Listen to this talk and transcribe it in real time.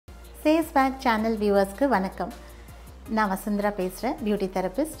Face Back channel viewers ku vanakkam. Na Vasundhara பேசுறேன், beauty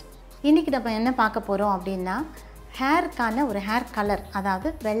therapist. இன்னைக்கு நம்ம என்ன பார்க்க போறோம் அப்படினா hair கான ஒரு hair color,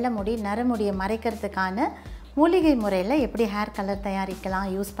 அதாவது வெள்ளை முடி நரமுடியை மறைக்கிறதுக்கான மூலிகை முறையில எப்படி hair color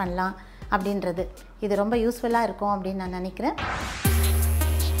தயாரிக்கலாம், யூஸ் பண்ணலாம் அப்படின்றது. இது ரொம்ப யூஸ்ஃபுல்லா இருக்கும் அப்படி நான் நினைக்கிறேன்.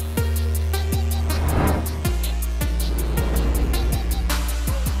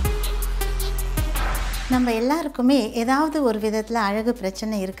 நம்ம எல்லாருக்குமே ஏதாவது ஒரு விதத்துல அழகு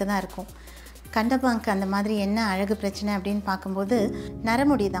பிரச்சனை இருக்கதா இருக்கும். கண்டபாங்க அந்த மாதிரி என்ன அழகு பிரச்சனை அப்படினு பாக்கும்போது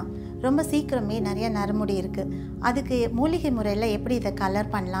நரமுடி தான். ரொம்ப சீக்கிரமே நிறைய நரமுடி இருக்கு. அதுக்கு மூலிகை முறையில எப்படி இத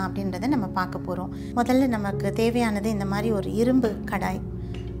கலர் பண்ணலாம் அப்படின்றதை நம்ம பார்க்க போறோம். முதல்ல நமக்கு தேவையானது இந்த மாதிரி ஒரு இரும்பு கடாய்.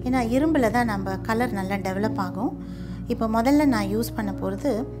 ஏன்னா இரும்புல தான் நம்ம கலர் நல்லா டெவலப் ஆகும். இப்போ முதல்ல நான் யூஸ் பண்ண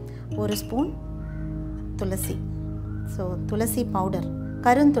போறது ஒரு ஸ்பூன் துளசி. சோ துளசி பவுடர்,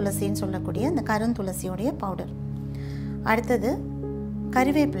 கருந்துளசின்னு சொல்லக்கூடிய அந்த கருந்துளசியோட பவுடர். அடுத்தது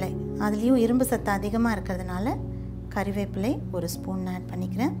கறிவேப்பிலை. அதுலயும் இரும்பு சத்து அதிகமா இருக்கிறதுனால கறிவேப்பிலை ஒரு ஸ்பூன் ஆட்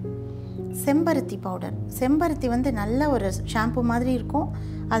பண்ணிக்கிறேன். செம்பருத்தி பவுடர். செம்பருத்தி வந்து நல்ல ஒரு ஷாம்பு மாதிரி இருக்கும்.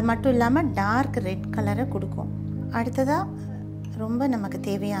 அது மட்டும் இல்லாம டார்க் ரெட் கலரை கொடுக்கும். அடுத்ததா ரொம்ப நமக்கு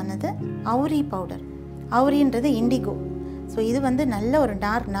தேவையானது அவுரி பவுடர். அவுரின்றது இண்டிகோ. ஸோ இது வந்து நல்ல ஒரு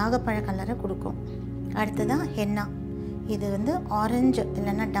டார்க் நாகப்பழ கலரை கொடுக்கும். அடுத்ததா ஹென்னா. இது வந்து ஆரஞ்சு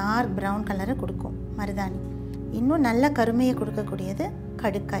இல்லைன்னா டார்க் ப்ரௌன் கலரை கொடுக்கும். மருதாணி. இன்னும் நல்ல கருமையை கொடுக்கக்கூடியது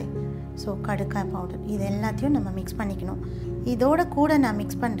கடுக்காய். ஸோ கடுக்காய் பவுடர். இது எல்லாத்தையும் நம்ம மிக்ஸ் பண்ணிக்கணும். இதோட கூட நான்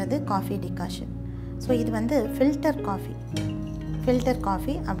மிக்ஸ் பண்ணுறது காஃபி டிகாஷன். ஸோ இது வந்து ஃபில்டர் காஃபி. ஃபில்டர்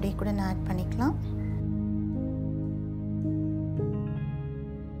காஃபி அப்படியே கூட நான் ஆட் பண்ணிக்கலாம்.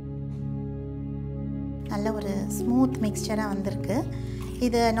 நல்ல ஒரு ஸ்மூத் மிக்ஸ்சராக வந்திருக்கு.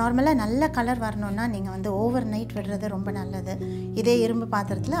 இது நார்மலாக நல்ல கலர் வரணும்னா நீங்கள் வந்து ஓவர் நைட் விடுறது ரொம்ப நல்லது. இதே இரும்பு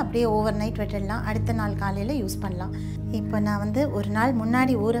பாத்திரத்தில் அப்படியே ஓவர் நைட் விட்டுடலாம். அடுத்த நாள் காலையில் யூஸ் பண்ணலாம். இப்போ நான் வந்து ஒரு நாள்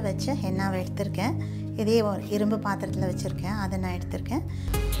முன்னாடி ஊற வச்ச ஹென்னாவை எடுத்திருக்கேன். இதே ஒரு இரும்பு பாத்திரத்தில் வச்சுருக்கேன். அதை நான் எடுத்திருக்கேன்.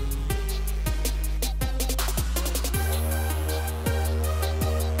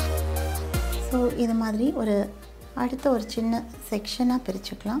 ஸோ இது மாதிரி அடுத்த ஒரு சின்ன செக்ஷனாக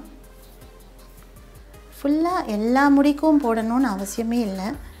பிரிச்சுக்கலாம். ஃபுல்லாக எல்லா முடிக்கும் போடணும்னு அவசியமே இல்லை.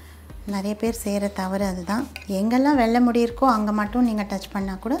 நிறைய பேர் செய்கிற தவறு அதுதான். எங்கெல்லாம் வெள்ளை முடி இருக்கோ அங்கே மட்டும் நீங்கள் டச்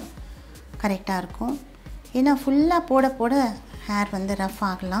பண்ணால் கூட கரெக்டாக இருக்கும். ஏன்னா ஃபுல்லாக போட போட ஹேர் வந்து ரஃப்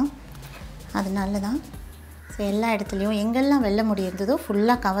ஆகலாம். அதனால தான். ஸோ எல்லா இடத்துலையும் எங்கெல்லாம் வெள்ளை முடி இருந்ததோ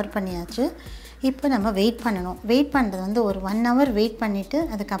ஃபுல்லாக கவர் பண்ணியாச்சு. இப்போ நம்ம வெயிட் பண்ணணும். வெயிட் பண்ணுறது வந்து ஒரு 1 hour வெயிட் பண்ணிவிட்டு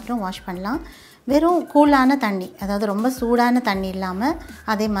அதுக்கப்புறம் வாஷ் பண்ணலாம். வெறும் கூலான தண்ணி, அதாவது ரொம்ப சூடான தண்ணி இல்லாமல்,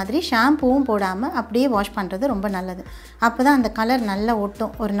 அதே மாதிரி ஷாம்புவும் போடாமல் அப்படியே வாஷ் பண்ணுறது ரொம்ப நல்லது. அப்போ தான் அந்த கலர் நல்லா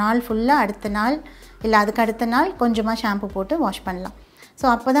ஒட்டும். ஒரு நாள் ஃபுல்லாக அடுத்த நாள் இல்லை அதுக்கு அடுத்த நாள் கொஞ்சமாக ஷாம்பு போட்டு வாஷ் பண்ணலாம். ஸோ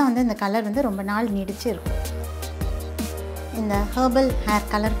அப்போ தான் வந்து இந்த கலர் வந்து ரொம்ப நாள் நீடிச்சு இருக்கும். இந்த ஹெர்பல்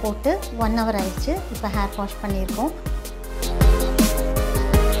ஹேர் கலர் போட்டு 1 hour ஆயிடுச்சு. இப்போ ஹேர் வாஷ் பண்ணியிருக்கோம்.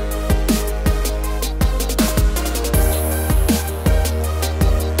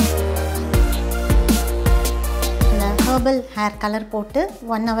 ஹெர்பல் ஹேர் கலர் போட்டு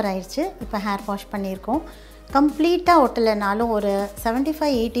 1 hour ஆயிடுச்சு. இப்போ ஹேர் வாஷ் பண்ணியிருக்கோம். கம்ப்ளீட்டாக ஒட்டலைனாலும் ஒரு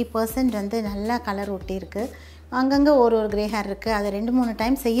 75-80% வந்து நல்லா கலர் ஒட்டியிருக்கு. அங்கங்கே ஒரு கிரே ஹேர் இருக்குது. அதை 2-3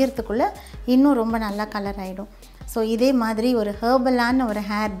 டைம் செய்யறதுக்குள்ளே இன்னும் ரொம்ப நல்லா கலர் ஆகிடும். ஸோ இதே மாதிரி ஒரு ஹெர்பலான ஒரு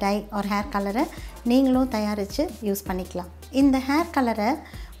ஹேர் டை ஒரு ஹேர் கலரை நீங்களும் தயாரித்து யூஸ் பண்ணிக்கலாம். இந்த ஹேர் கலரை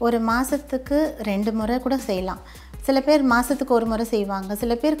ஒரு மாதத்துக்கு 2 முறை கூட செய்யலாம். சில பேர் மாதத்துக்கு 1 முறை செய்வாங்க.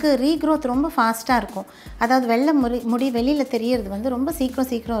 சில பேருக்கு ரீக்ரோத் ரொம்ப ஃபாஸ்ட்டாக இருக்கும். அதாவது வெள்ளை முடி வெளியில் தெரியறது வந்து ரொம்ப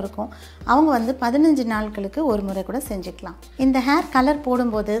சீக்கிரம் இருக்கும். அவங்க வந்து 15 நாட்களுக்கு 1 முறை கூட செஞ்சுக்கலாம். இந்த ஹேர் கலர்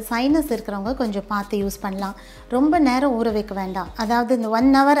போடும்போது சைனஸ் இருக்கிறவங்க கொஞ்சம் பார்த்து யூஸ் பண்ணலாம். ரொம்ப நேரம் ஊற வைக்க வேண்டாம். அதாவது இந்த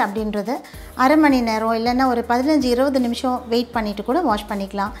 1 hour அப்படின்றத அரை மணி நேரம் இல்லைன்னா ஒரு 15-20 நிமிஷம் வெயிட் பண்ணிவிட்டு கூட வாஷ்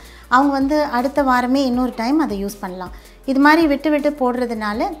பண்ணிக்கலாம். அவங்க வந்து அடுத்த வாரமே இன்னொரு டைம் அதை யூஸ் பண்ணலாம். இது மாதிரி விட்டு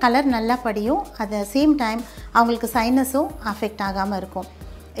போடுறதுனால கலர் நல்லா படியும். அட் த சேம் டைம் அவங்களுக்கு சைனஸும் அஃபெக்ட் ஆகாமல் இருக்கும்.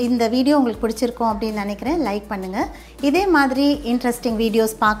 இந்த வீடியோ உங்களுக்கு பிடிச்சிருக்கும் அப்படின்னு நினைக்கிறேன். லைக் பண்ணுங்கள். இதே மாதிரி இன்ட்ரெஸ்டிங்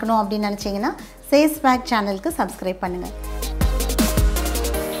வீடியோஸ் பார்க்கணும் அப்படின்னு நினச்சிங்கன்னா ஃபேஸ் பேக் சேனலுக்கு சப்ஸ்கிரைப் பண்ணுங்கள்.